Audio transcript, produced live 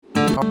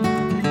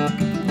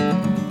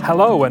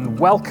Hello and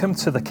welcome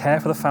to the Care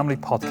for the Family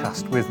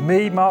podcast with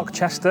me, Mark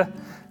Chester,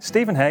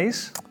 Stephen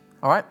Hayes.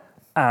 All right.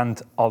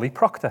 And Ollie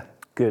Proctor.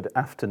 Good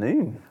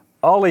afternoon.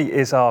 Ollie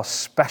is our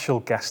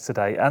special guest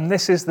today, and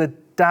this is the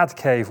Dad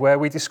Cave, where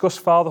we discuss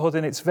fatherhood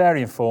in its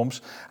varying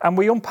forms and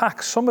we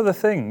unpack some of the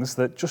things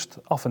that just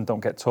often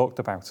don't get talked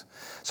about.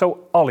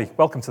 So, Ollie,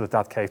 welcome to the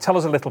Dad Cave. Tell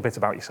us a little bit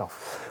about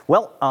yourself.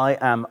 Well, I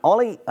am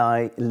Ollie.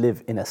 I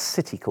live in a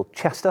city called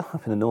Chester,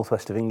 up in the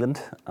northwest of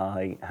England.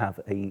 I have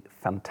a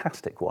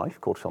fantastic wife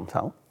called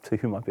Chantal, to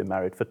whom I've been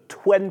married for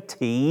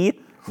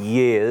 20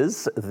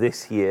 years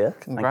this year.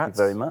 Congrats. Thank you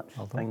very much.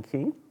 Well, thank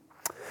you.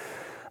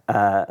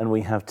 And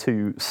we have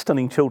two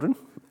stunning children,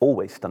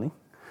 always stunning.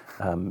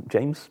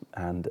 James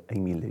and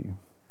Amy Lou,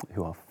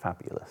 who are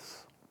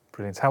fabulous.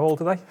 Brilliant. How old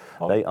are they,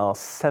 Ollie? They are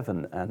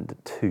 7 and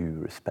 2,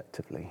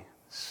 respectively.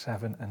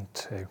 7 and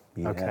 2.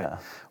 Yeah. Okay.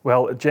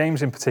 Well,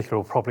 James in particular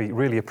will probably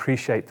really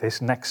appreciate this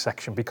next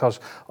section because,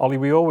 Ollie,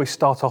 we always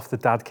start off the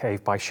Dad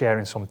Cave by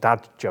sharing some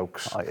dad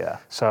jokes. Oh, yeah.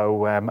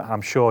 So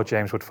I'm sure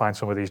James would find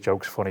some of these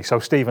jokes funny. So,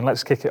 Stephen,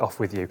 let's kick it off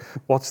with you.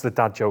 What's the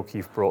dad joke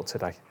you've brought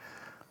today?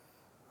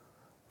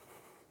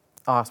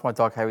 I asked my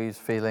dog how he was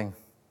feeling.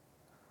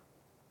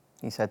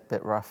 He said,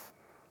 bit rough.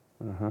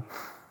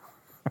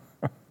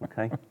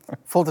 Okay.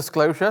 Full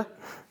disclosure,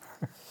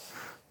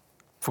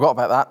 forgot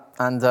about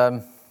that,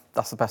 and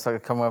that's the best I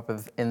could come up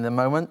with in the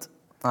moment.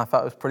 I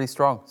thought it was pretty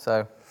strong,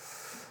 so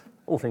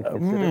All things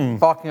considered.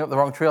 barking up the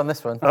wrong tree on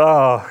this one.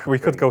 Oh, we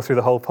could go through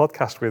the whole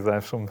podcast with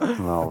some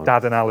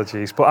dad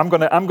analogies, but I'm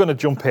gonna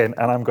jump in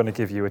and I'm gonna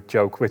give you a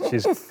joke, which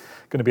is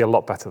going to be a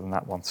lot better than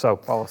that one. So,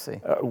 Well, we'll see.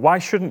 Why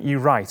shouldn't you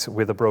write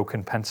with a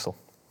broken pencil?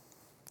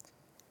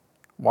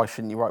 Why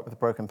shouldn't you write with a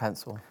broken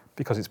pencil?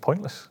 Because it's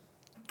pointless.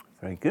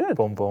 Very good.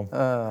 Boom, boom.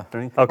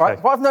 Very good. Okay.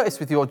 Right, what I've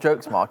noticed with your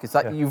jokes, Mark, is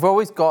that you've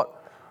always got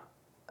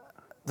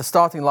the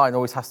starting line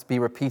always has to be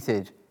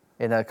repeated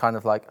in a kind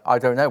of like, I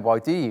don't know, why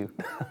do you?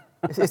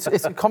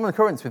 It's a common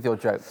occurrence with your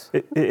jokes.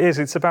 It is.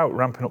 It's about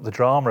ramping up the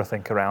drama, I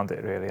think, around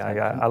it. Really,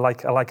 I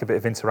like a bit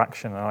of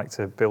interaction. I like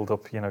to build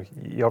up. You know,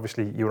 you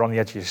were on the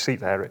edge of your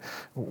seat there,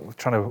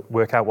 trying to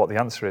work out what the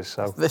answer is.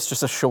 So This is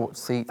just a short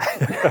seat.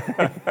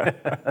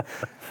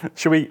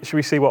 should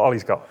we see what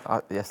Ollie's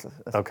got? Yes.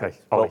 Okay,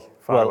 Ollie,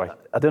 fire away.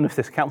 I don't know if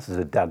this counts as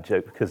a dad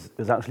joke because it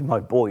was actually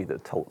my boy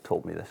that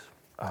told me this.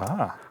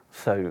 Ah,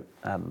 So,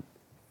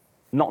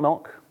 knock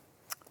knock,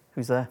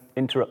 Who's there?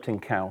 interrupting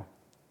cow.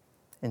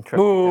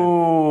 Interesting.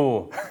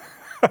 Ooh.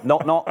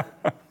 Knock knock,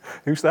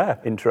 who's there?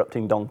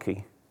 interrupting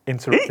donkey.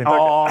 Interrupting.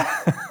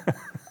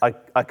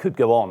 I could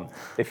go on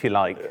if you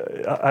like.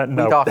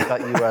 No. We'd ask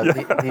that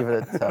you leave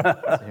it.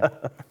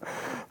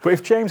 But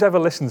if James ever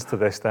listens to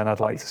this, then I'd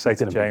like to say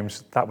to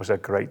James, that was a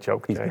great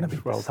joke, He's James. going to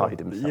be Well beside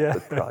done. himself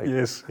with pride. He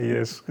is.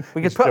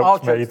 We His could put our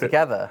jokes made jokes it.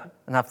 together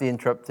and have the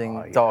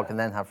interrupting dog and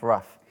then have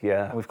rough.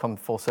 Yeah. And we've come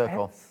full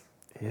circle.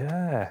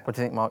 Yeah. What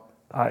do you think, Mark?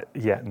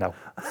 No,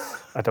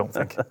 I don't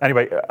think.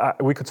 Anyway,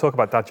 we could talk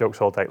about dad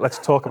jokes all day. Let's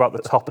talk about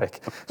the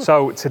topic.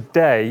 So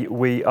today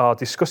we are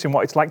discussing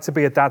what it's like to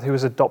be a dad who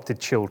has adopted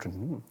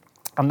children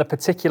and the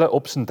particular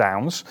ups and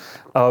downs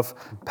of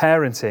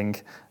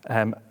parenting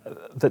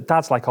that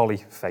dads like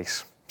Ollie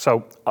face.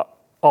 So,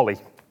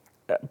 Ollie,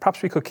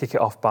 perhaps we could kick it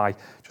off by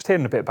just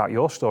hearing a bit about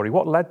your story.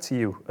 What led to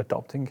you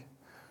adopting?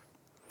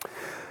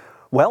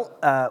 Well,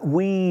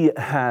 we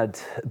had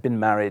been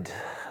married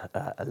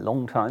a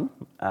long time,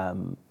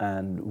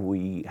 and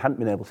we hadn't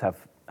been able to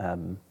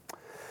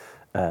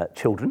have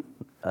children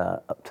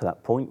up to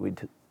that point.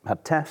 We'd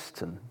had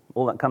tests and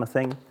all that kind of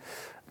thing,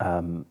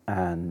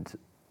 and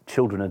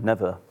children had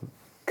never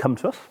come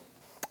to us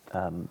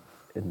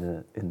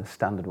in the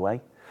standard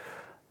way.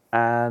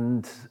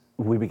 And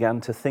we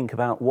began to think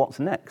about what's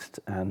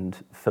next. And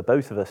for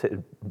both of us, it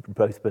had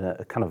both been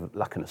a kind of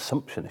like an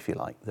assumption, if you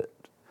like, that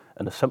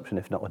an assumption,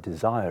 if not a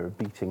desire, a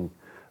beating,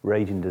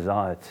 raging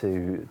desire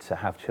to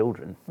have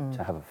children,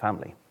 to have a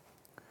family.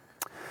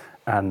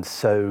 And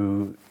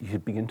so you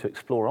begin to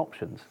explore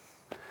options.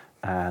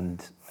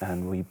 And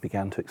we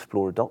began to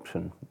explore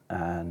adoption.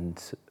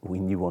 And we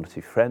knew one or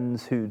two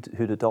friends who'd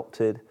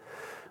adopted.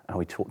 And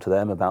we talked to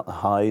them about the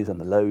highs and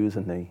the lows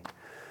and the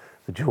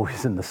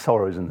joys and the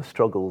sorrows and the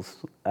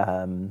struggles.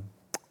 And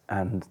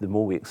the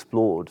more we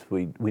explored,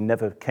 we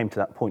never came to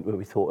that point where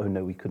we thought, oh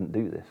no, we couldn't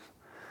do this.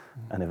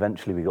 And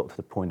eventually we got to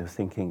the point of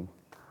thinking,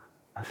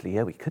 actually,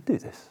 yeah, we could do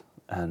this.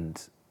 And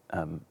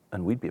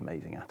we'd be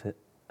amazing at it.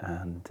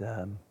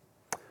 And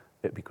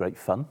it'd be great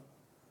fun.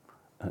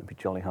 And it'd be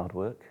jolly hard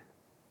work.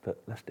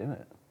 But let's do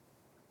it.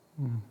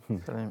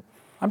 Brilliant.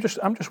 I'm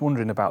just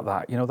wondering about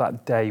that. You know,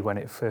 that day when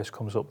it first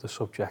comes up, the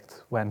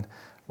subject, when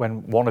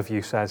one of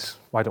you says,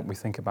 why don't we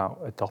think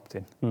about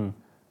adopting?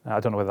 I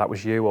don't know whether that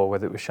was you or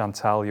whether it was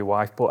Chantal, your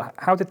wife, but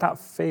how did that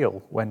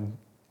feel when,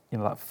 you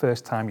know, that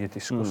first time you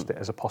discussed it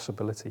as a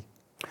possibility?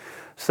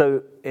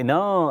 So in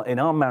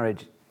our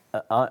marriage,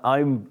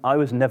 I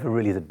was never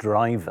really the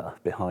driver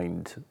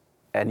behind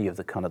any of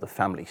the kind of the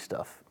family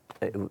stuff.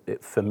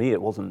 For me,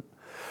 it wasn't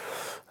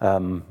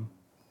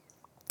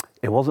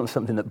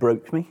something that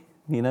broke me,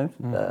 you know,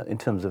 in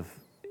terms of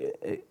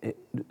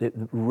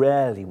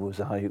rarely was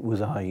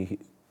I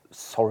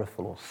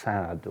sorrowful or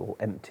sad or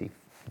empty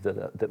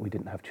that we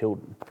didn't have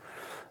children.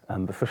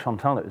 But for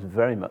Chantal, it was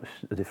very much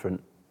a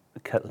different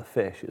kettle of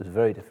fish. It was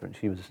very different.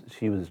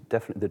 She was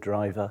definitely the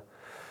driver.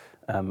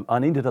 I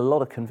needed a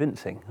lot of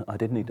convincing. I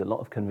did need a lot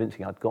of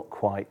convincing. I'd got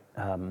quite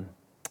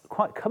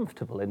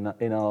comfortable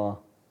in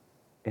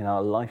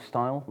our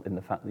lifestyle, in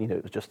the fact that,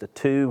 it was just a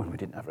two and we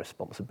didn't have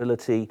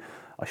responsibility.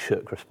 I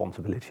shirked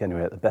responsibility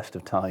anyway at the best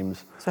of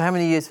times. So how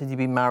many years had you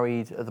been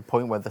married at the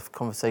point where the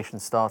conversation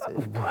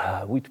started?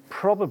 We'd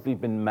probably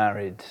been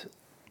married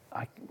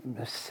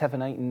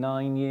 7, 8,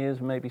 9 years,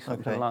 maybe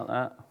something like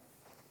that.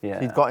 Yeah.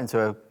 So you'd got into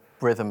a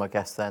rhythm, I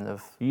guess, then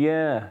of...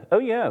 Yeah. Oh,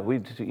 yeah.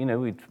 We'd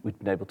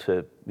been able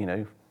to,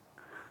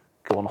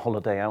 go on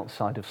holiday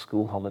outside of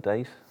school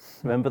holidays.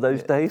 Remember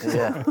those days?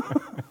 Yeah.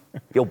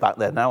 You're back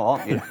there now,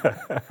 aren't you?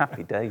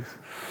 Happy days.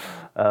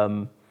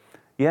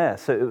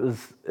 So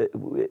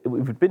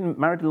we'd been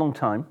married a long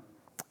time,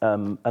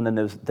 and then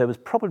there was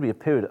probably a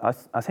period,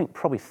 I think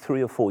probably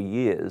 3 or 4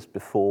 years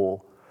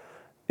before,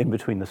 in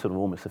between the sort of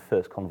almost the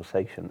first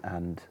conversation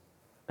and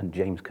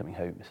James coming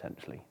home,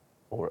 essentially,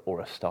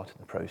 or us starting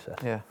the process.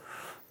 Yeah.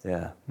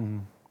 Yeah. Yeah.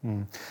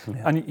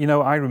 And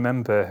I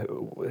remember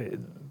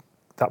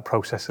that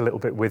process a little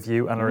bit with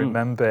you, and I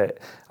remember,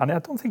 and I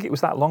don't think it was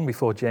that long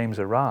before James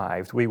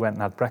arrived, we went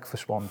and had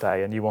breakfast one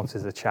day and you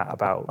wanted to chat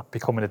about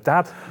becoming a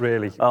dad,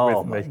 really, with me.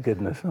 Oh my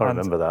goodness, I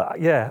remember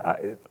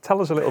that.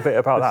 Tell us a little bit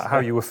about that, how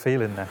you were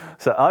feeling then.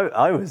 So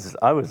I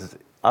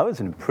was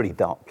in a pretty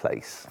dark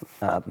place,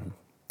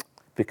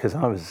 because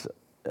I was,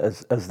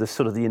 as the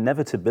sort of the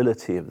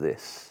inevitability of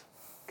this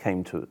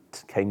came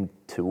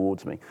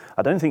towards me.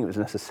 I don't think it was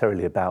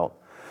necessarily about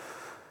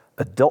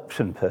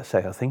adoption per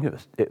se. I think it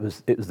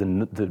was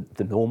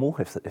the normal,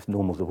 if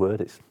normal's the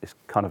word. It's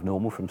kind of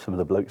normal from some of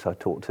the blokes I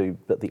talked to,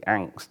 but the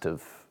angst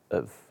of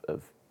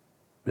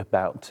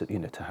about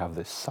to have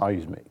this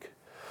seismic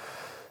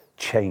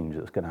change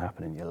that's going to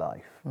happen in your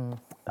life,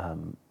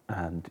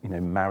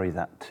 and marry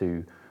that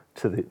to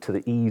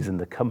the ease and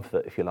the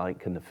comfort, if you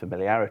like, and the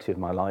familiarity of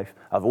my life.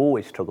 I've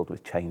always struggled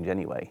with change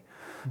anyway.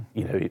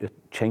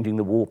 Changing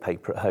the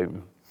wallpaper at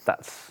home,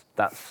 that's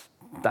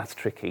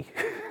tricky.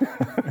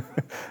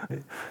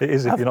 It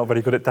is if you're not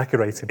very good at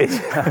decorating.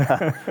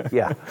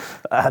 Yeah,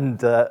 and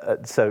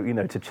so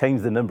to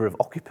change the number of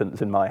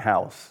occupants in my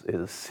house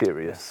is a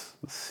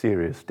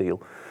serious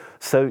deal.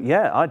 So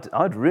yeah,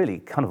 I'd really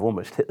kind of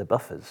almost hit the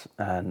buffers,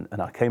 and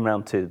I came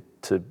round to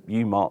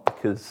you, Mark,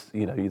 because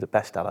you're the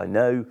best dad I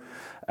know,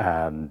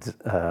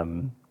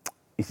 and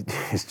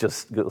he's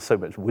just got so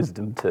much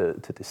wisdom to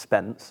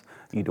dispense.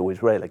 You'd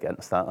always rail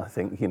against that. I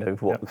think,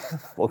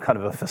 what kind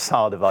of a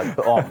facade have I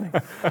put on?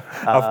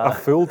 I've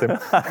fooled him.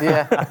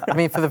 Yeah, I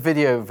mean, for the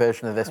video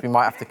version of this, we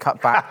might have to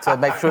cut back to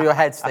make sure your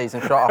head stays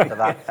in shot after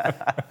that.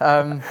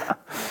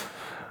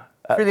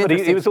 Really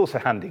but he was also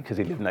handy because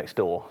he lived next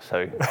door,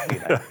 so,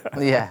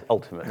 yeah.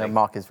 Ultimately. No,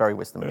 Mark is very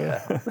wisdom.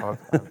 Yeah. I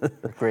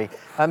agree.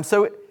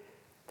 So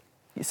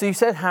you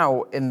said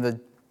how in the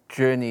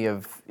journey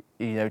of,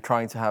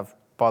 trying to have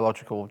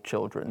biological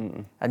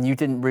children, and you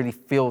didn't really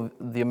feel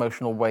the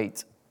emotional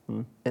weight.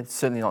 It's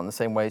certainly not in the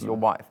same way as your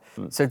wife.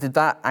 So did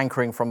that,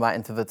 anchoring from that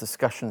into the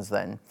discussions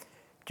then,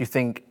 do you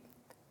think,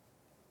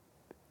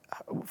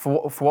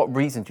 for what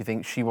reason do you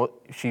think she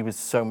was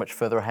so much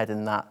further ahead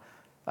in that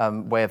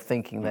way of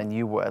thinking than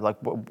you were? Like,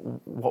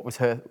 what was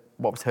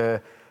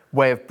her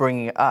way of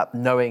bringing it up,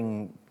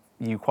 knowing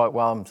you quite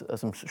well,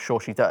 as I'm sure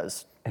she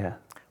does? Yeah.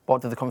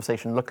 What did the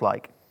conversation look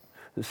like?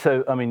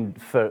 So, I mean,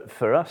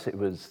 for us, it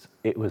was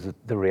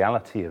the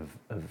reality of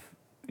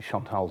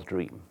Chantal's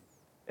dream.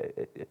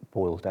 It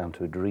boils down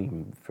to a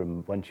dream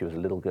from when she was a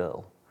little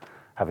girl,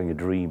 having a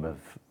dream of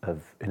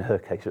in her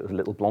case, it was a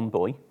little blonde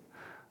boy.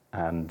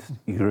 And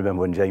you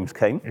remember when James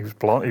came? He was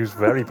blonde. He was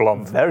very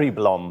blonde. Very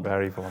blonde.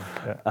 Very blonde.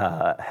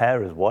 Yeah.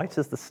 Hair as white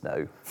as the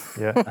snow.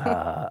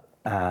 Yeah.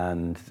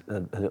 And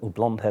a little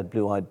blonde-haired,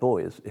 blue-eyed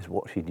boy is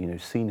what she'd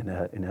seen in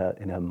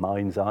her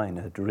mind's eye, in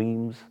her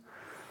dreams.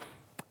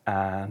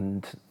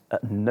 And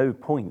at no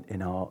point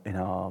in our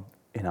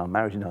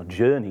marriage, in our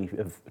journey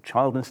of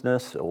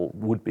childlessness or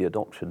would-be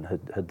adoption,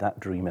 had that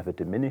dream ever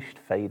diminished,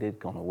 faded,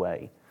 gone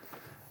away,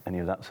 any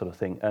of that sort of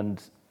thing.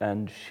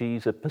 And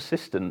she's a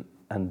persistent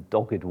and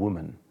dogged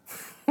woman.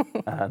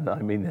 And I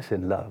mean this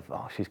in love.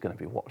 Oh, she's going to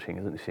be watching,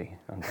 isn't she?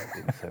 I'm going to be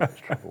in so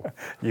much trouble.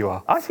 You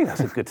are. I think that's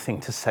a good thing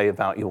to say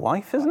about your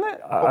wife, isn't it?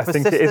 I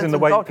think it is in the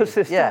way.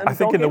 Yeah. I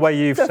think in the way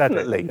you've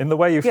definitely. said it. In the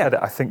way you've said it,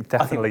 I think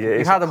definitely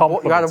it is a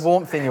compliment. You had a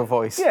warmth in your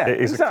voice. Yeah,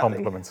 it is exactly.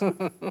 a compliment.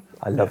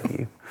 I love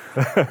you.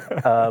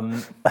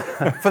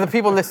 For the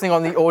people listening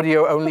on the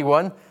audio only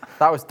one,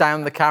 that was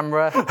down the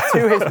camera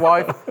to his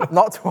wife,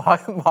 not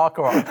to Mark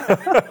or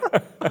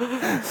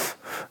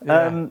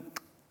I.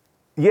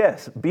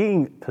 Yes,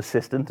 being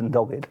persistent and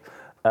dogged,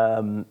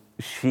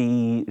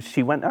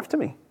 she went after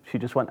me. She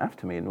just went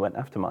after me and went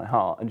after my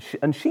heart.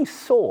 And she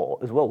saw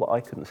as well what I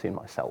couldn't see in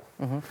myself,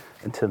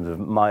 in terms of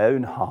my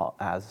own heart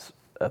as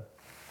a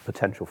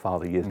potential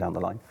father years down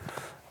the line.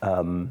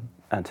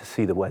 and to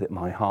see the way that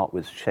my heart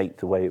was shaped,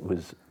 the way it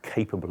was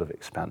capable of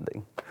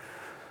expanding.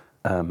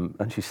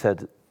 And she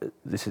said,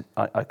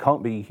 I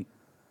can't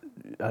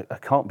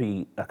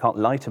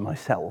lie to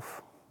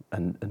myself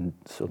and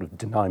sort of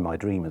deny my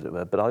dream, as it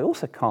were, but I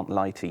also can't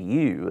lie to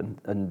you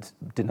and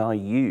deny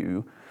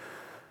you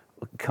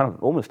kind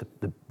of almost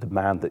the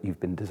man that you've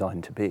been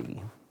designed to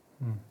be.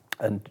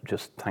 And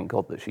just thank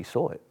God that she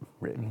saw it,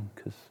 really,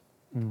 because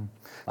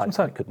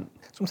I couldn't.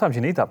 Sometimes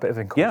you need that bit of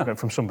encouragement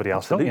from somebody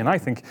else, don't you? And I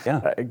think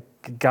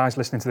guys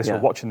listening to this or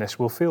watching this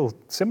will feel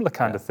similar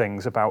kind of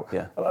things about,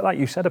 like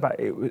you said, about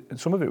it.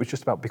 Some of it was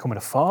just about becoming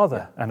a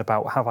father and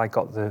about, have I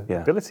got the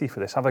ability for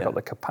this? Have I got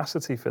the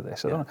capacity for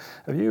this? I don't know.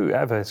 Have you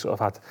ever sort of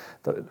had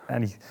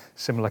any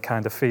similar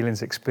kind of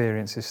feelings,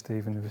 experiences,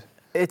 Stephen?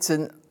 I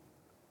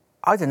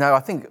don't know,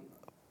 I think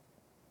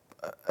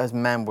as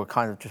men we're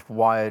kind of just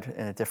wired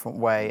in a different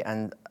way,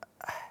 and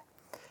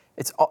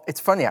it's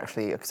funny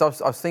actually,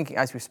 because I was thinking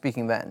as we were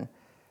speaking then,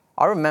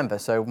 I remember,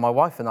 so my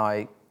wife and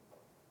I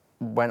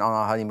went on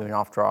our honeymoon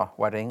after our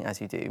wedding, as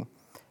you do,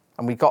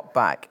 and we got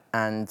back,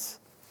 and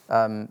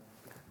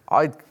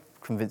I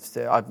convinced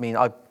her. I mean,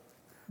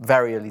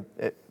 very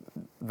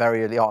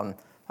early on,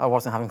 I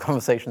wasn't having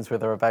conversations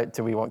with her about,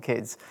 do we want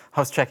kids?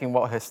 I was checking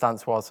what her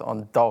stance was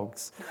on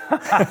dogs.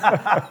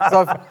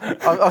 So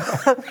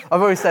I've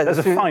always said... There's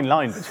a fine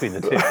line between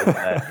the two, isn't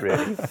there,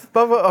 really?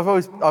 But I've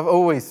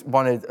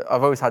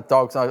always had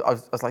dogs. I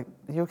was like,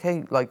 are you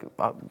okay, like,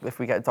 if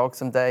we get a dog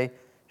someday?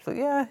 She's like,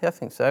 yeah, I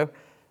think so.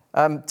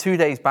 2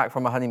 days back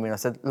from my honeymoon, I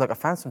said, look, I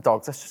found some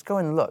dogs, let's just go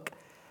and look.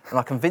 And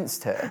I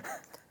convinced her.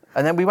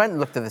 And then we went and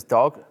looked at this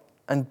dog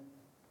and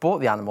bought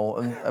the animal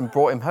and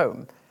brought him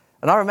home.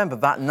 And I remember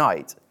that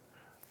night,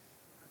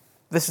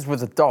 this is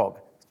with a dog.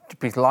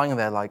 He's lying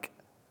there like,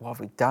 what have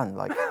we done?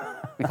 Like,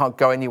 we can't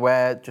go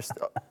anywhere, just,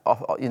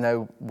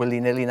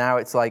 willy-nilly now.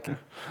 It's like,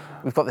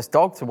 we've got this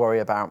dog to worry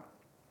about.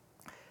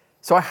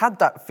 So I had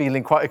that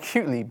feeling quite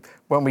acutely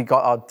when we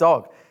got our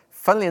dog.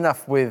 Funnily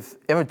enough, with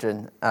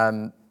Imogen,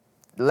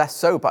 less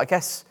so, but I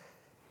guess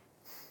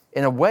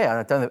in a way, and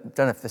I don't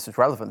know if this is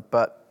relevant,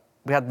 but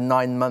we had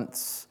 9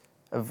 months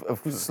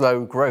of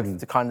slow growth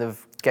to kind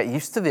of get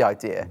used to the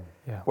idea.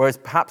 Yeah. Whereas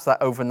perhaps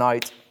that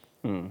overnight,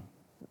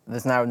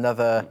 there's now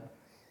another,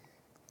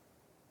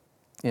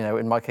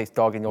 in my case,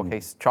 dog, in your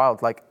case,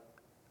 child, like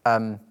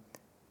in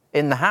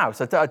the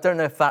house. I don't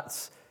know if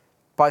that's,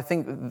 but I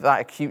think that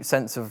acute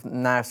sense of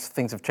now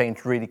things have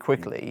changed really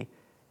quickly,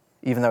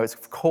 even though it's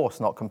of course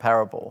not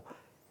comparable.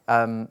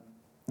 You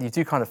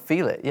do kind of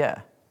feel it,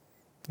 yeah.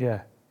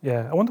 Yeah.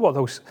 I wonder what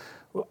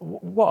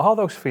are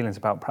those feelings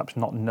about perhaps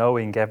not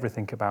knowing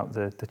everything about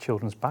the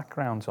children's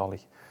backgrounds,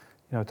 Ollie?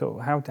 How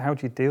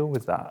do you deal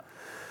with that?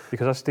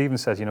 Because as Stephen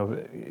says,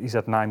 he's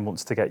had 9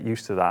 months to get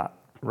used to that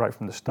right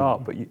from the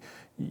start. But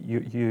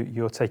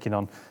you're taking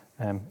on,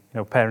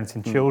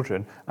 parenting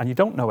children, and you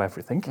don't know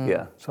everything.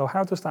 Yeah. So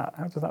how does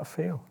that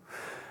feel?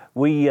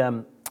 We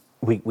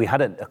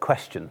had a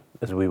question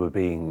as we were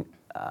being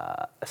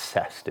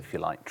assessed, if you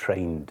like,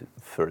 trained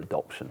for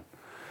adoption,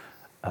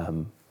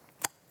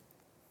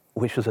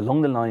 which was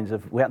along the lines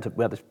of we had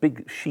this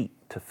big sheet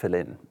to fill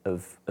in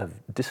of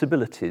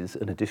disabilities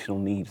and additional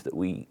needs that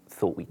we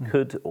thought we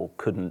could or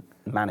couldn't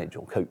manage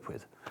or cope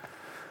with.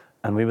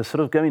 And we were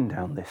sort of going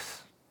down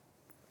this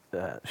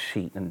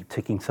sheet and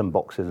ticking some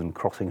boxes and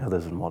crossing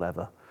others and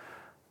whatever.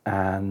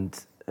 And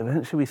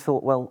eventually we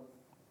thought, well,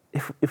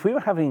 if we were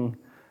having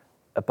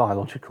a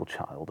biological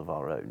child of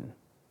our own,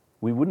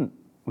 we wouldn't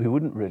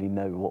really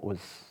know what was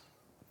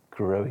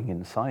growing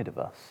inside of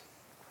us.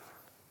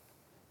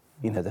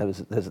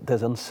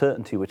 There's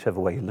uncertainty whichever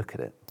way you look at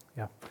it.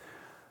 Yeah.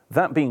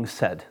 That being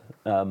said,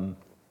 of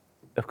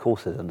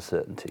course there's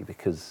uncertainty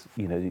because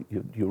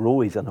you're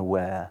always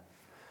unaware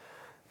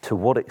to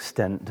what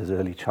extent does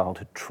early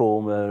childhood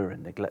trauma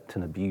and neglect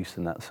and abuse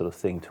and that sort of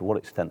thing, to what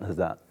extent has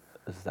that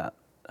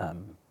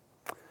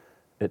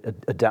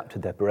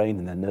adapted their brain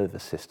and their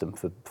nervous system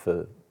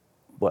for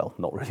well,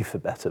 not really for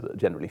better, but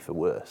generally for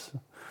worse,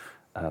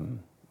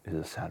 is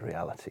a sad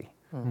reality.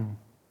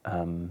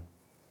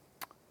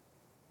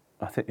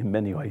 I think in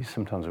many ways,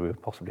 sometimes we were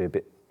possibly a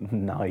bit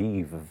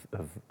naive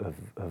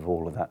of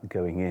all of that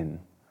going in.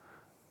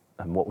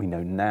 And what we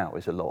know now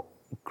is a lot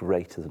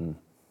greater than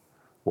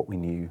what we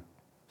knew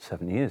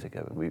 7 years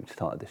ago when we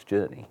started this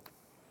journey.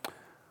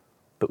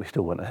 But we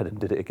still went ahead and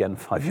did it again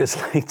 5 years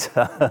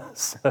later.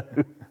 So,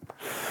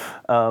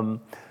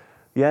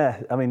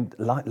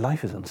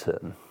 life is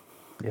uncertain.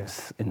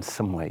 Yes, in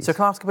some ways. So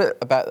can I ask a bit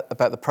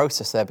about the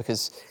process there?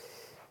 Because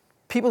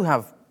people who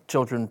have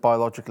children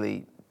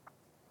biologically,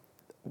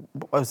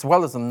 as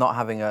well as them not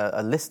having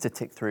a list to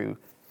tick through,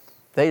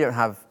 they don't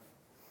have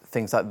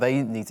things that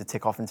they need to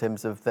tick off in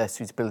terms of their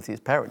suitability as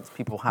parents.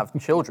 People have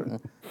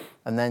children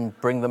and then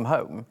bring them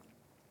home.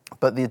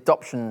 But the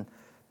adoption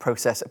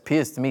process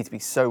appears to me to be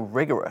so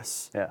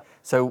rigorous. Yeah.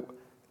 So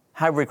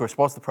how rigorous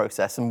was the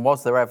process? And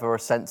was there ever a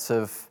sense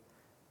of,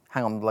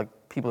 hang on, like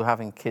people who are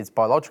having kids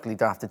biologically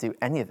don't have to do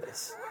any of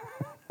this?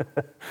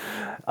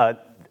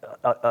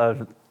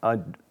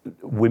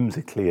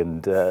 whimsically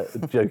and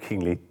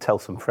jokingly tell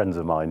some friends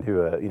of mine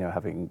who are,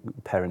 having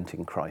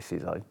parenting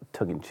crises, I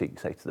tongue-in-cheek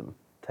say to them,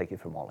 take it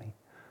from Ollie.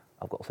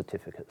 I've got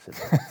certificates in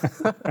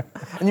there.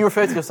 And you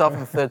refer to yourself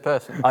in the third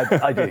person?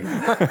 I do.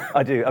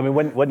 I do. I mean,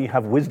 when you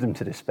have wisdom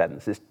to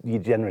dispense, you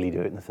generally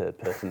do it in the third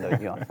person, don't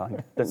you, I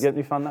find? Don't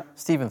you find that?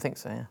 Stephen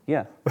thinks so,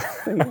 yeah.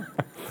 Yeah.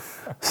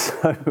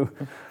 So,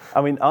 I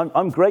mean,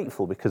 I'm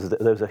grateful because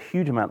there was a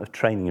huge amount of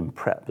training and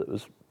prep that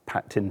was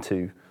packed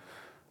into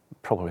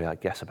probably, I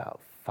guess, about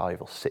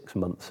 5 or 6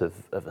 months of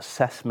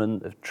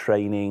assessment, of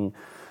training.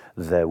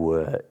 There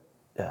were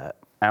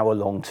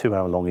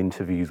 2-hour-long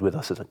interviews with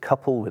us as a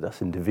couple, with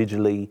us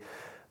individually,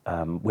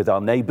 with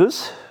our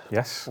neighbours.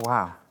 Yes.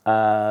 Wow.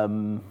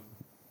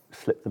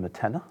 Slipped them a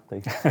tenner.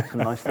 They said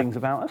some nice things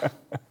about us.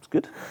 It's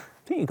good.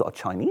 I think you got a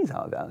Chinese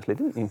out of it, actually,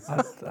 didn't you?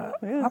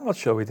 Yeah. I'm not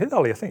sure we did,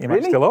 Ollie. I think you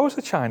might still owe us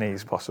a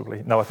Chinese,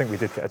 possibly. No, I think we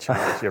did get a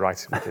Chinese. You're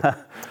right,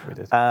 we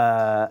did.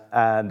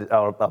 And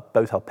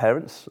both our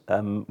parents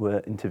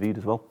were interviewed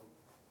as well.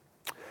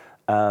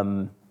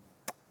 And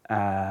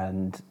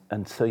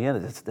so, yeah,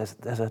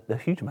 there's a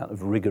huge amount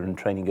of rigour and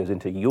training goes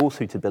into your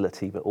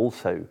suitability, but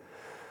also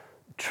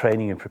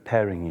training and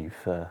preparing you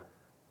for,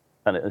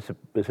 and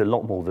it's a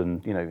lot more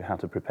than, how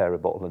to prepare a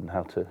bottle and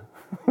how to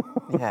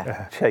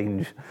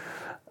change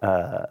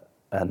a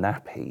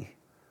nappy.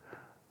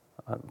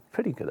 I'm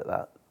pretty good at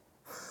that.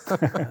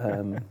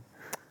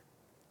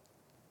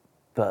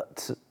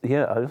 But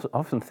yeah, I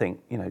often think,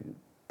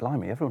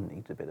 blimey, everyone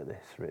needs a bit of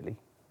this, really.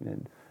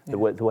 The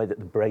way that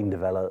the brain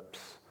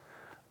develops,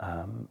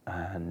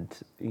 and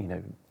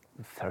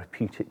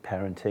therapeutic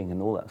parenting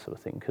and all that sort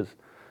of thing. Because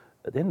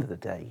at the end of the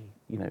day,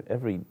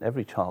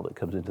 every child that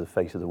comes into the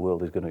face of the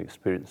world is going to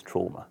experience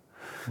trauma.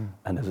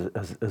 And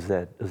as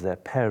their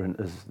parent,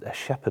 as their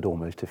shepherd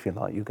almost, if you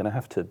like, you're going to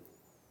have to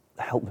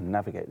help them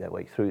navigate their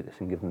way through this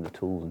and give them the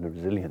tools and the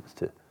resilience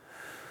to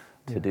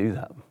do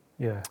that.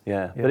 Yeah.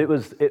 But it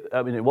was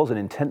an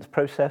intense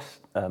process.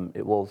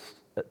 It was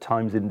at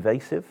times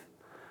invasive,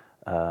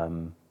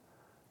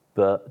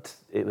 but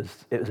it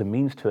was a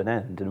means to an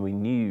end, and we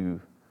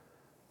knew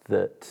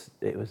that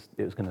it was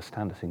going to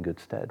stand us in good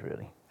stead,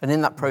 really. And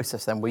in that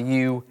process, then, were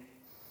you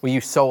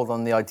sold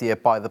on the idea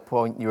by the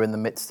point you were in the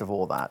midst of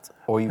all that,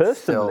 or you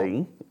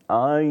personally?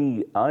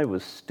 I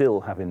was still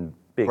having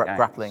big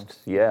grappling.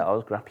 Yeah, I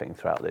was grappling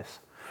throughout this,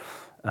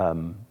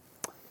 and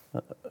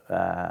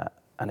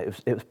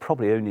it was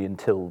probably only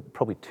until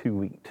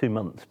 2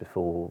 months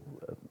before,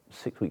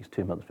 6 weeks,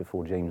 2 months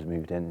before James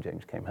moved in,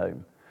 James came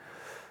home,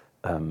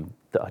 that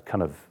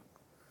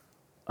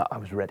I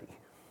was ready.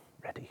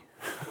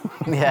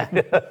 Yeah,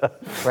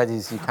 ready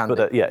as you can be.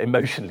 But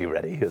emotionally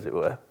ready, as it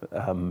were.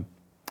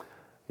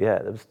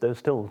 There was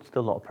still a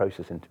lot of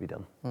processing to be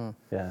done.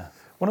 Yeah.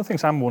 One of the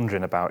things I'm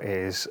wondering about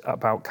is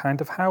about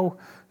kind of how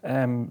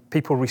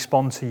people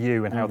respond to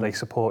you and how they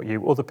support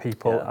you, other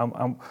people,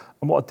 and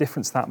what a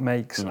difference that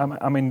makes.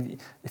 I mean,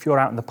 if you're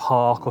out in the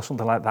park or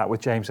something like that with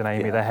James and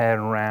Amy, they're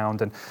hairing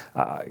around, and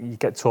you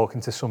get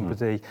talking to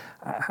somebody,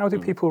 how do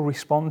people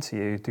respond to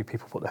you? Do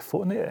people put their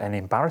foot in it? Any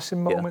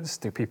embarrassing moments?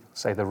 Do people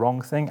say the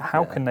wrong thing?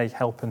 How can they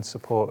help and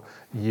support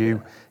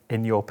you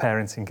in your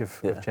parenting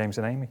of James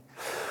and Amy?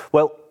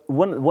 Well,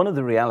 one of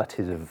the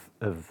realities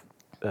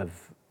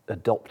of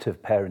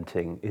adoptive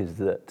parenting is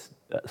that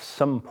at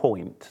some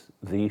point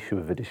the issue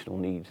of additional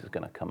needs is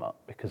going to come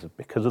up because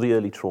of the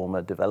early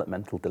trauma,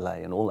 developmental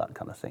delay, and all that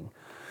kind of thing.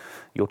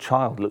 Your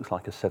child looks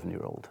like a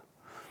 7-year-old,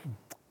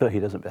 but he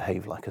doesn't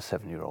behave like a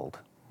 7-year-old.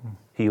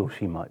 He or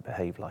she might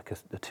behave like a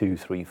 2,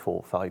 3,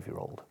 4,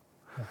 5-year-old.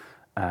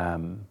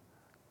 And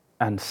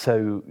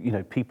so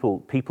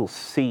people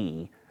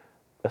see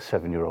a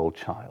 7-year-old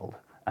child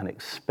and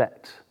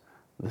expect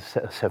the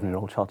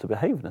 7-year-old child to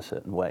behave in a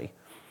certain way.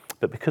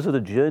 But because of the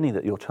journey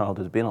that your child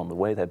has been on, the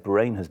way their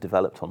brain has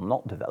developed or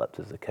not developed,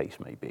 as the case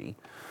may be,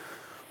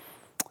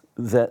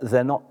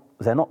 they're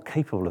not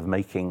capable of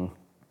making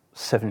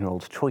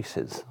 7-year-olds'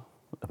 choices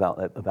about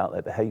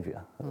their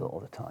behaviour a lot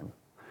of the time.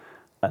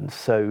 And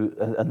so,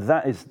 and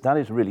that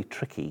is really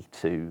tricky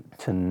to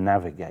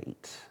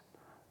navigate.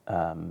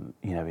 When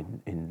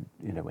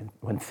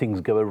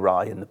things go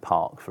awry in the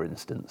park, for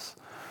instance.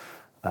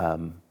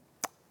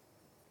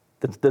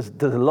 There's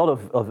a lot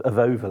of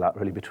overlap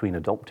really between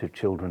adoptive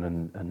children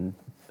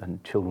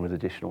and children with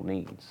additional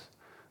needs,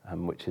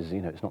 which is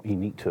it's not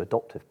unique to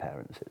adoptive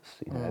parents.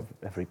 It's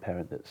every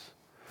parent that's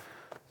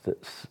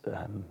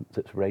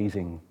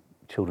raising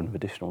children with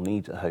additional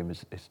needs at home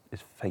is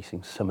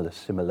facing some of the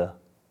similar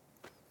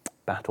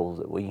battles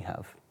that we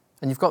have.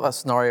 And you've got that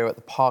scenario at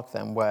the park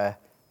then where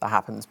that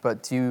happens,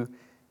 but do you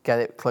get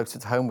it closer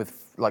to home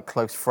with like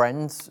close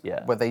friends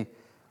where they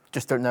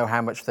just don't know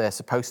how much they're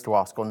supposed to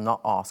ask or not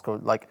ask, or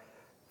like?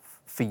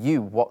 For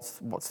you, what's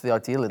the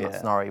ideal in that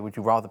scenario? Would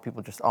you rather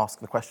people just ask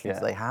the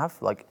questions they have?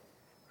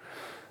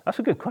 That's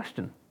a good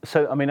question.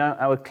 So, I mean,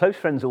 our close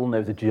friends all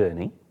know the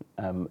journey,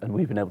 and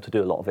we've been able to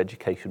do a lot of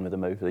education with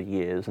them over the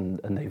years, and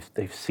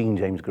they've seen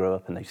James grow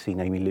up, and they've seen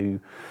Amy Lou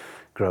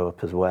grow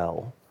up as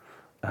well.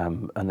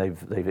 and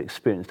they've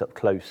experienced up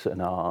close,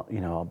 and our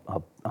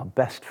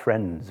best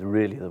friends are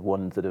really the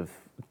ones that have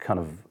kind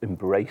of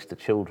embraced the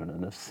children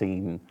and have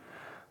seen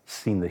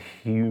the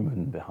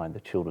human behind the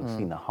children,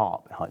 seen the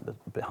heart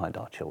behind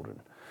our children,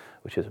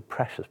 which is a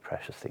precious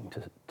thing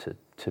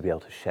to be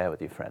able to share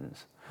with your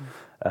friends.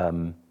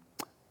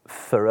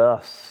 For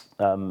us,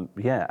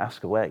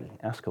 ask away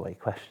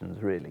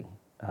questions really,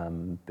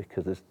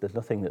 because there's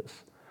nothing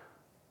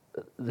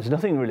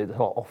really that's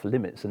off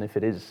limits, and if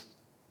it is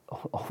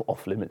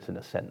off limits in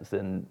a sense,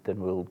 then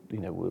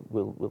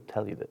we'll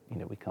tell you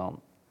that we can't.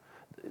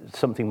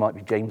 Something might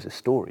be James's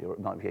story, or it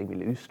might be Amy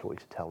Lou's story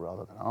to tell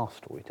rather than our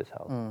story to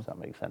tell. Does that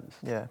make sense?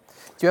 Yeah.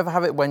 Do you ever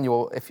have it when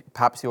if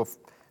perhaps you're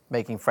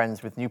making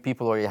friends with new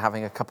people, or you're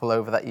having a couple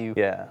over that you?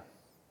 Yeah.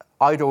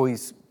 I'd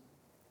always,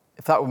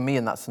 if that were me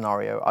in that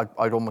scenario,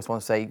 I'd almost want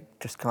to say,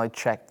 just can I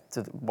check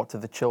what do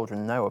the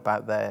children know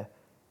about their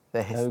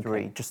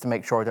history, just to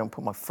make sure I don't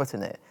put my foot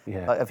in it.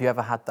 Yeah. Like, have you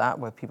ever had that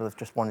where people have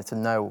just wanted to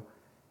know?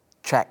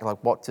 Check,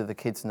 like, what do the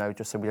kids know,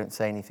 just so we don't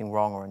say anything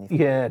wrong or anything?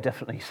 Yeah,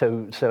 definitely.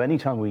 So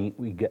anytime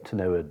we get to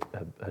know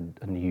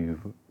a new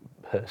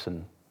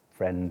person,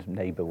 friend,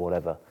 neighbour,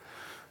 whatever,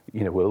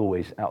 we're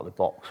always out of the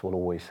box. We'll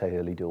always say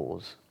early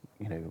doors.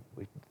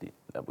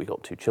 We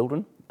got 2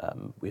 children.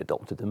 We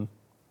adopted them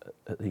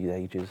at these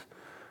ages,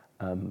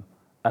 and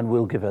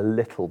we'll give a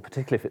little,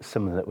 particularly if it's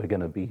someone that we're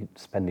going to be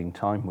spending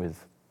time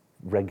with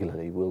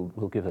regularly.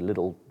 We'll give a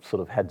little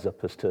sort of heads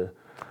up as to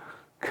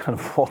kind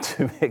of what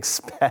to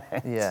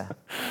expect. Yeah.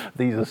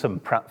 These are some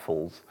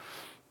pratfalls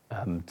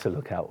to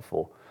look out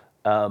for.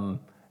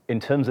 In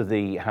terms of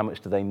how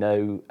much do they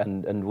know,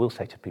 and we'll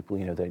say to people,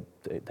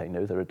 they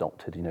know they're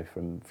adopted,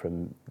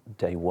 from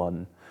day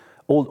one.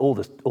 All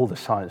the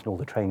science and all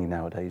the training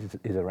nowadays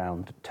is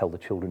around tell the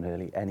children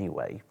early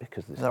anyway,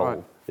 because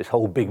this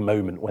whole big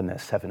moment when they're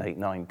 7, 8,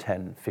 9,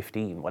 10,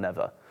 15,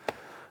 whenever.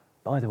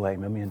 By the way,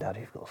 Mummy and Daddy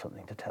have got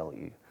something to tell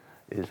you,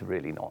 is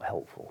really not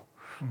helpful.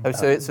 Oh,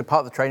 so part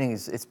of the training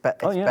is it's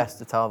best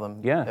to tell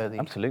them early. Yeah,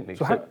 absolutely.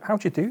 So how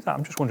do you do that?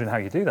 I'm just wondering how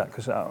you do that,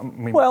 because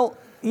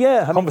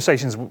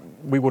conversations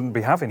we wouldn't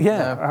be having.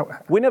 Yeah,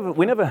 we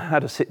never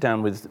had a sit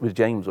down with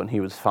James when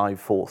he was 5,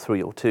 4,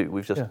 3, or 2.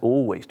 We've just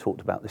always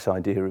talked about this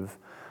idea of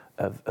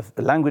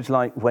language,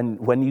 like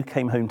when you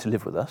came home to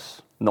live with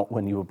us, not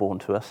when you were born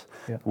to us.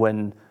 Yeah.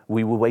 When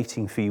we were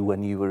waiting for you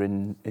when you were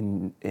in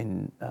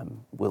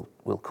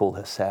we'll call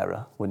her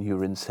Sarah, when you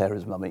were in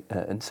Sarah's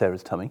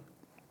tummy.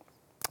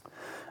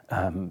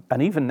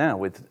 And even now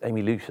with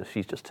Amy Lou,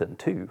 she's just turned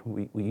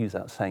 2. We use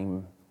that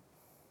same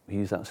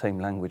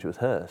language with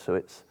her. So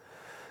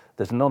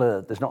there's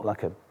not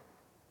like a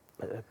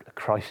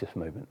crisis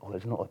moment, or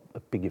there's not a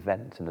big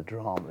event in the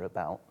drama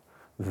about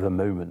the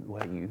moment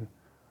where you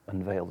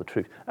unveil the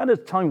truth. And as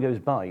time goes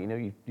by,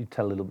 you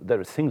tell a little. There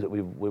are things that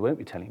we won't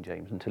be telling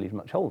James until he's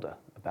much older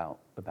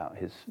about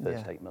his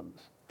first 8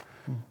 months,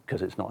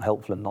 because it's not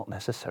helpful and not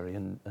necessary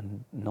and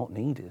not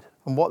needed.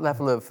 And what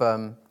level of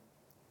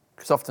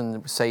because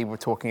often, say we're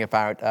talking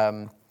about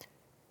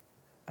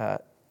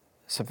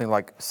something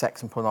like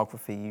sex and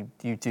pornography,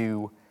 you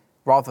do,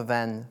 rather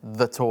than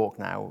the talk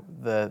now,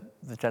 the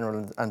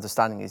general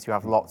understanding is you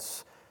have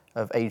lots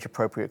of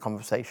age-appropriate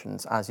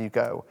conversations as you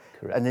go.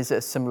 Correct. And is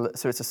it so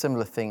it's a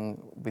similar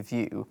thing with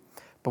you,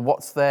 but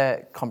what's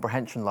their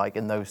comprehension like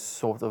in those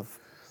sort of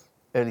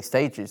early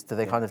stages? Do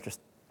they kind of just,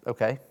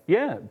 okay?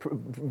 Yeah,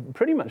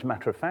 pretty much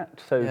matter of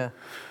fact. So,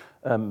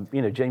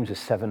 James is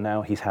 7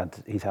 now. He's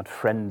had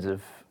friends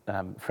of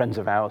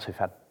ours who've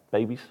had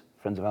babies,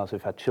 friends of ours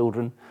who've had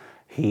children.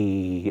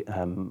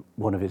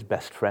 One of his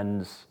best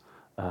friends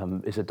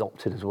is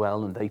adopted as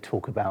well, and they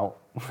talk about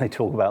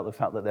the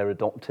fact that they're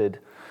adopted.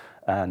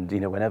 And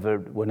whenever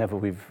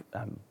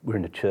we're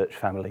in a church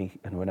family,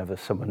 and whenever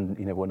someone,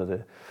 one of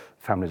the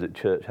families at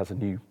church has a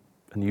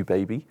new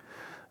baby,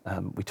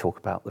 we talk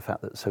about the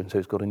fact that so and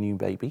so's got a new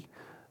baby.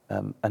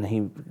 And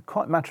he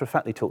quite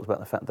matter-of-factly talks about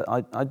the fact that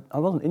I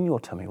wasn't in your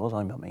tummy, was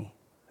I, Mummy?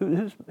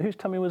 Whose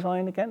tummy was I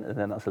in again? And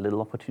then that's a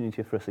little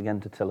opportunity for us again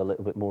to tell a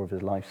little bit more of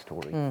his life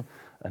story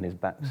and his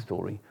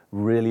backstory,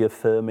 really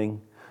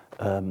affirming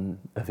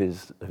of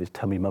his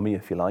tummy mummy,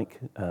 if you like,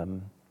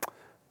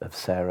 of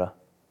Sarah,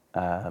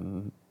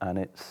 and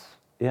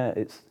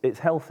it's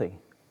healthy,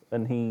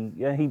 and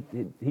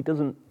he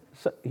doesn't.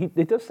 He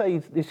does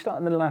say he's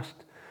starting in the last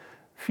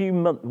few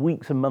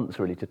weeks and months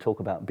really to talk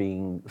about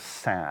being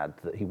sad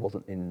that he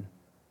wasn't in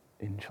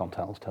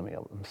Chantal's tummy.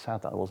 I'm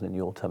sad that I wasn't in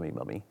your tummy,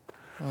 Mummy.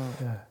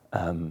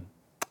 And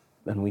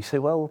we say,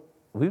 well,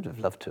 we would have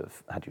loved to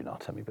have had you in our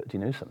tummy, but do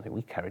you know something?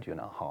 We carried you in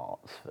our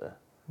hearts for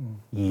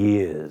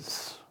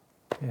years,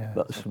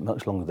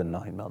 much longer than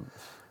 9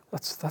 months.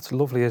 That's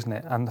lovely, isn't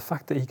it? And the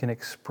fact that he can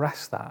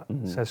express that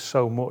says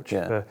so much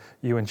for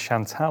you and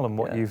Chantal and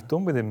what you've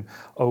done with him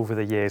over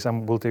the years,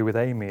 and will do with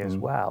Amy as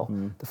well.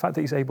 The fact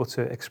that he's able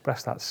to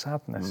express that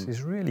sadness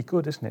is really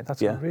good, isn't it?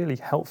 That's a really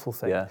helpful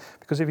thing.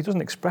 Because if he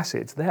doesn't express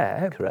it, it's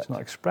there, but it's not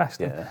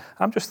expressed. And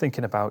I'm just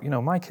thinking about,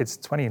 my kids,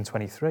 20 and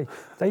 23,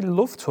 they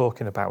love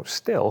talking about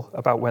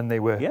when they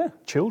were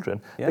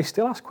children. They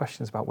still ask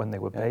questions about when they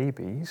were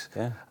babies.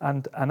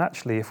 And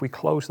actually, if we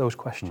close those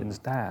questions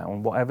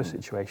down, whatever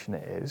situation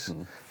it is,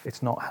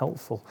 it's not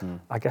helpful.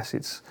 I guess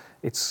it's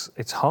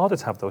harder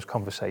to have those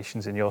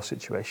conversations in your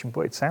situation,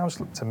 but it sounds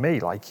to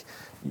me like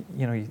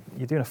you're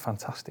doing a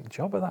fantastic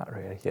job of that.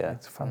 Really,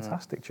 it's a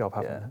fantastic job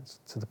having it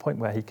to the point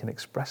where he can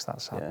express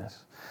that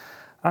sadness.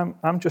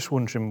 I'm just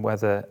wondering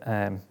whether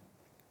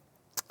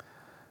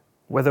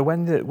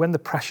when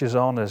the pressure's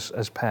on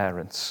as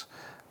parents,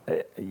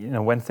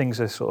 when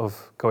things are sort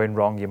of going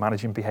wrong, you're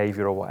managing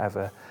behaviour or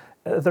whatever.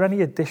 Are there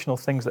any additional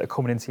things that are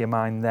coming into your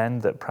mind then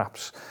that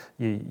perhaps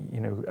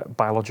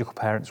biological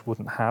parents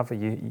wouldn't have? Are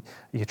you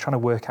trying to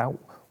work out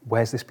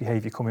where's this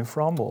behaviour coming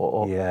from,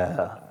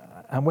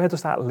 and where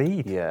does that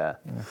lead?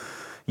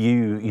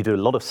 You do a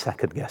lot of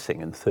second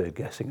guessing and third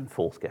guessing and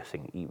fourth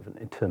guessing, even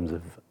in terms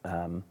of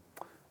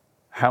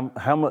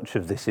how much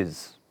of this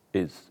is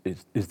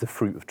the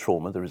fruit of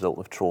trauma, the result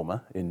of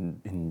trauma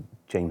in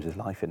James's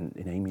life, in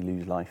Amy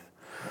Lou's life,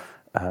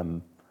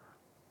 and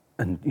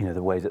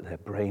the way that their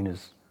brain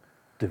is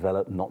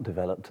developed, not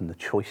developed, and the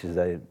choices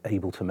they're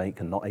able to make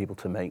and not able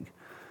to make.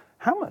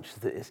 How much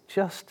of it is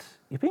just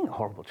you're being a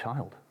horrible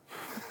child,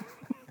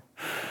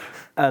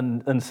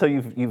 and so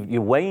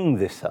you're weighing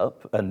this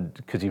up, and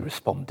because you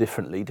respond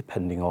differently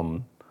depending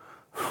on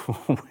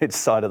which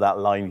side of that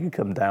line you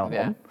come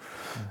down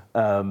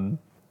on,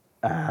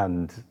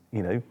 and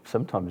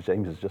sometimes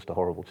James is just a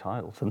horrible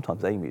child.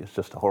 Sometimes Amy is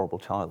just a horrible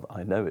child.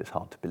 I know it's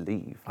hard to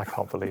believe. I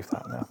can't believe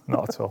that now,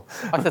 not at all.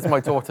 I said to my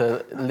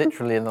daughter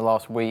literally in the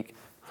last week,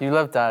 "Do you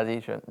love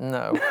Daddy?" She went,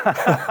 "No."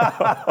 Okay.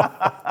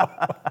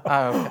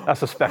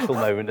 That's a special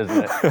moment,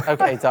 isn't it?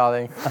 Okay,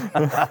 darling.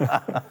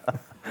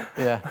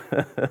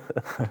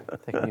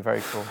 Taking you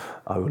very cool.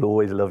 I will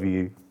always love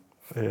you.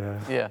 So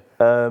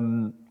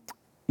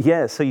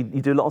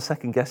you do a lot of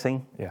second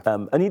guessing,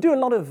 and you do a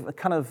lot of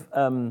kind of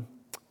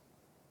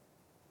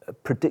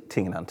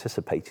predicting and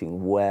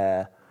anticipating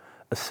where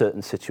a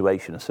certain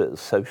situation, a certain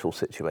social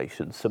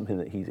situation, something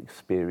that he's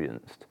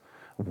experienced,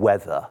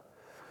 weather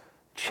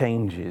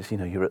changes.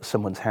 You're at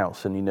someone's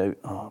house and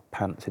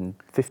pants, in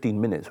 15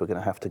 minutes we're going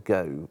to have to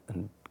go,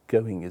 and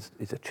going is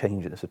a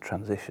change and it's a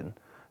transition.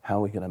 How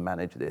are we going to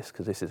manage this?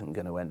 Because this isn't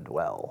going to end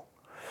well.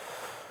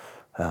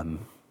 So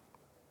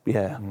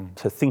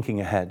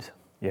thinking ahead.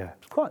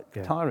 It's quite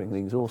tiringly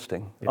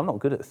exhausting. I'm not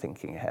good at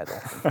thinking ahead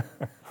often.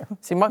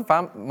 See,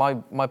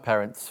 my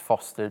parents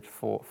fostered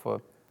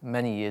for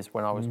many years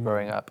when I was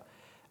growing up,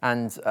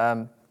 and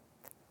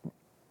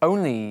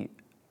only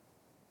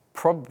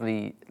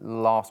probably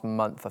last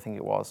month, I think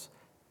it was,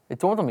 it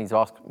dawned on me to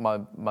ask my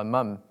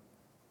mum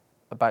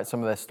about some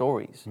of their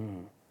stories,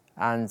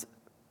 and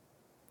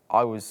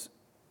I was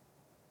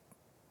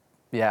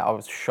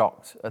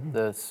shocked at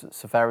the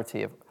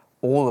severity of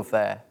all of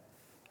their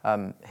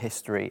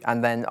history,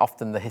 and then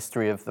often the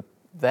history of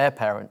their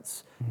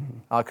parents.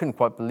 I couldn't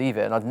quite believe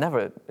it, and it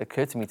never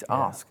occurred to me to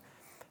ask.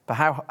 But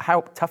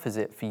how tough is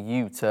it for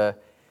you to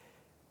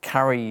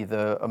carry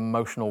the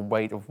emotional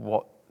weight of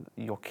what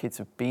your kids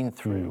have been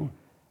through,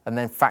 and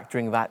then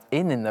factoring that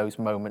in those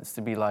moments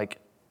to be like,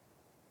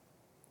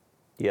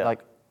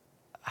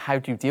 how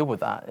do you deal with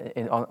that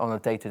on a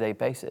day-to-day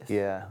basis?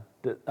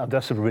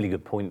 That's a really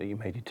good point that you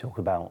made. You talk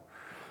about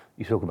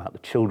the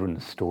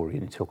children's story,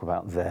 and you talk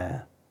about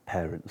their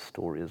parents'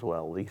 story as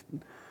well.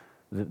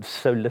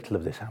 So little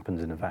of this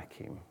happens in a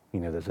vacuum.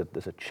 There's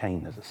a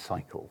chain, there's a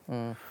cycle.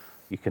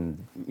 You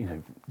can,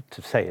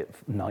 to say it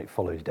night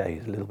follows day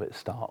is a little bit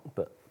stark,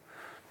 but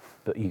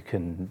you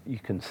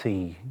can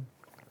see.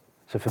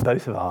 So for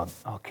both of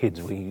our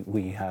kids, we've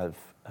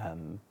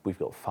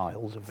got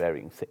files of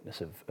varying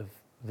thickness of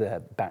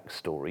their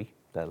backstory,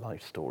 their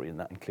life story, and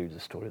that includes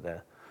the story of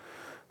their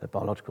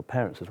biological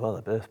parents as well,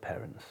 their birth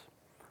parents,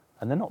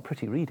 and they're not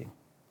pretty reading.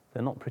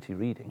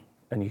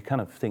 And you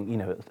kind of think,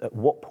 at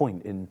what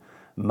point in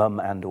mum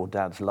and or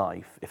dad's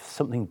life, if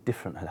something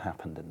different had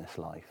happened in this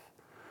life,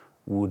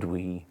 would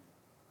we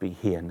be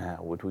here now?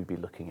 Would we be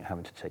looking at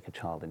having to take a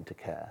child into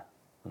care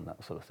and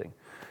that sort of thing?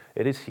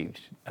 It is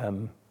huge.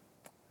 And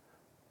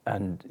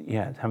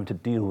having to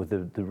deal with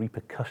the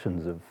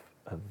repercussions of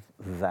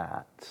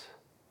that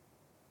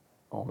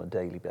on a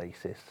daily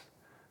basis,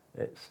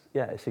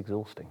 it's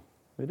exhausting.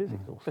 It is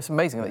exhausting. It's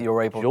amazing that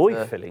you're able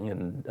joy-filling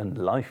and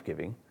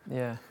life-giving.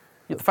 The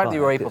fact that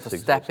you were able to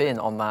step in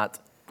on that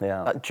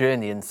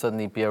journey and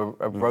suddenly be a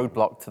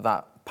roadblock to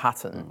that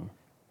pattern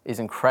is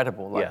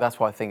incredible. That's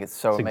why I think it's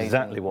so amazing.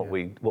 Exactly what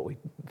we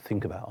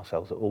think about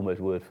ourselves, almost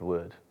word for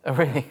word. Oh,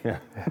 really?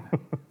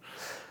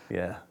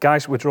 Yeah.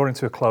 Guys, we're drawing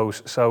to a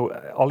close. So,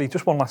 Ollie,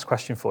 just one last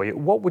question for you.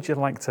 What would you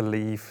like to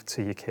leave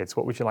to your kids?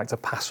 What would you like to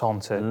pass on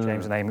to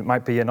James and Amy? It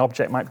might be an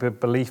object, might be a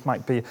belief,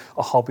 might be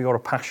a hobby or a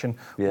passion.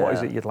 Yeah. What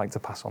is it you'd like to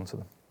pass on to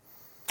them?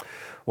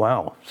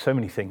 Wow, so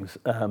many things.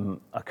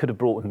 I could have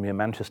brought with me a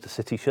Manchester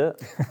City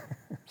shirt.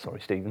 Sorry,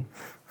 Stephen.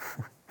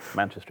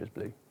 Manchester is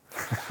blue.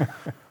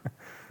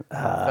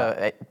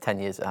 For 10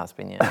 years it has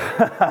been,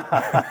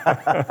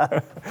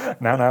 yeah.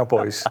 Now,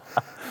 boys.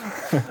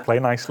 Play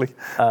nicely.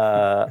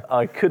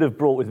 I could have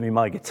brought with me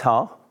my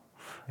guitar,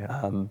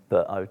 Yeah.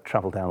 but I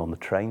travelled down on the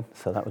train,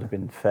 so that would have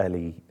been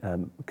fairly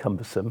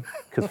cumbersome.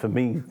 Because for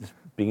me,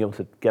 being able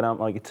to get out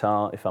my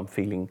guitar, if I'm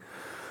feeling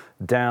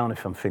down,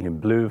 if I'm feeling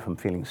blue, if I'm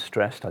feeling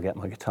stressed, I get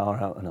my guitar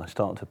out and I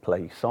start to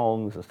play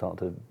songs, I start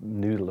to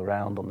noodle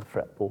around on the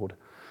fretboard,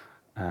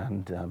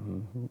 and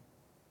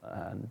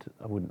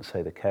I wouldn't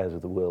say the cares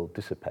of the world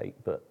dissipate,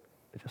 but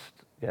it just,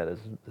 yeah,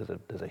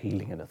 there's a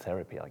healing and a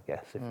therapy, I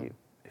guess,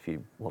 if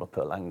you want to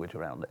put language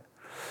around it.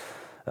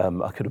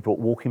 I could have brought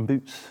walking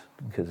boots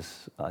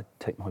because I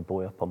take my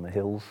boy up on the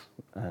hills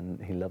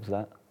and he loves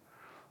that.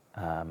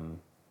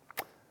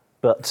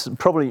 But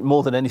probably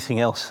more than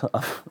anything else,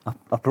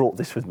 I brought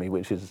this with me,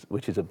 which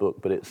is a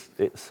book, but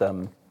it's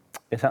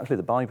actually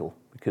the Bible,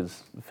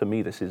 because for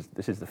me this is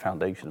the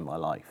foundation of my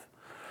life.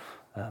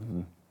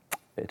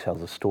 It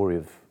tells a story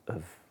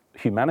of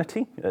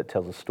humanity. It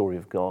tells a story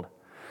of God,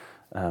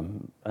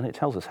 and it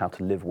tells us how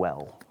to live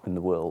well in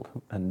the world.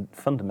 And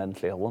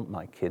fundamentally, I want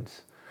my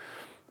kids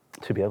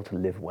to be able to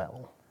live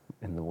well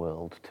in the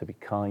world, to be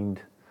kind,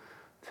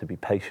 to be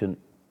patient,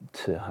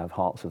 to have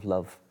hearts of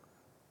love.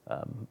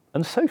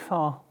 And so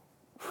far,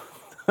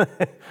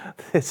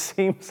 it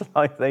seems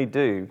like they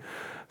do.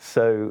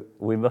 So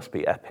we must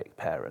be epic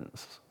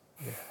parents.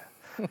 Yeah.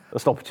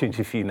 That's an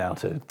opportunity for you now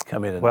to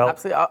come in and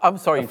Absolutely. I'm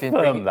sorry you didn't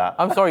bring that.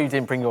 I'm sorry you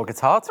didn't bring your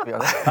guitar, to be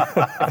honest.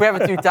 If we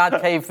ever do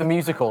Dad Cave the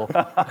musical,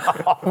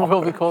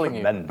 we'll be calling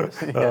you. tremendous.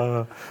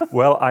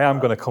 Well, I am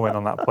going to come in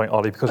on that point,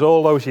 Ollie, because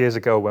all those years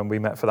ago when we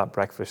met for that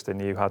breakfast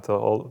and you had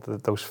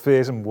those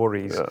fears and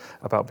worries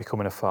about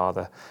becoming a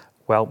father,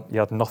 well, you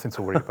had nothing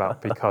to worry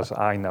about because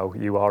I know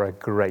you are a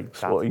great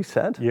dad. That's what you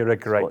said. You're a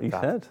great That's what you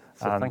dad.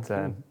 said. So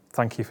And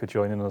thank you for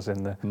joining us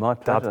in the My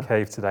pleasure. Dad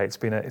Cave today. It's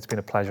been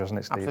a pleasure, hasn't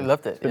it, Stephen? Absolutely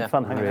loved it. It's been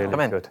fun hanging out. Really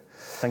Come in. good.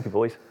 Thank you,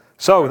 boys.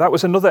 So that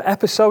was another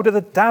episode of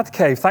the Dad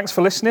Cave. Thanks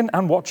for listening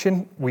and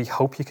watching. We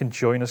hope you can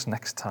join us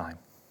next time.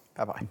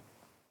 Bye-bye.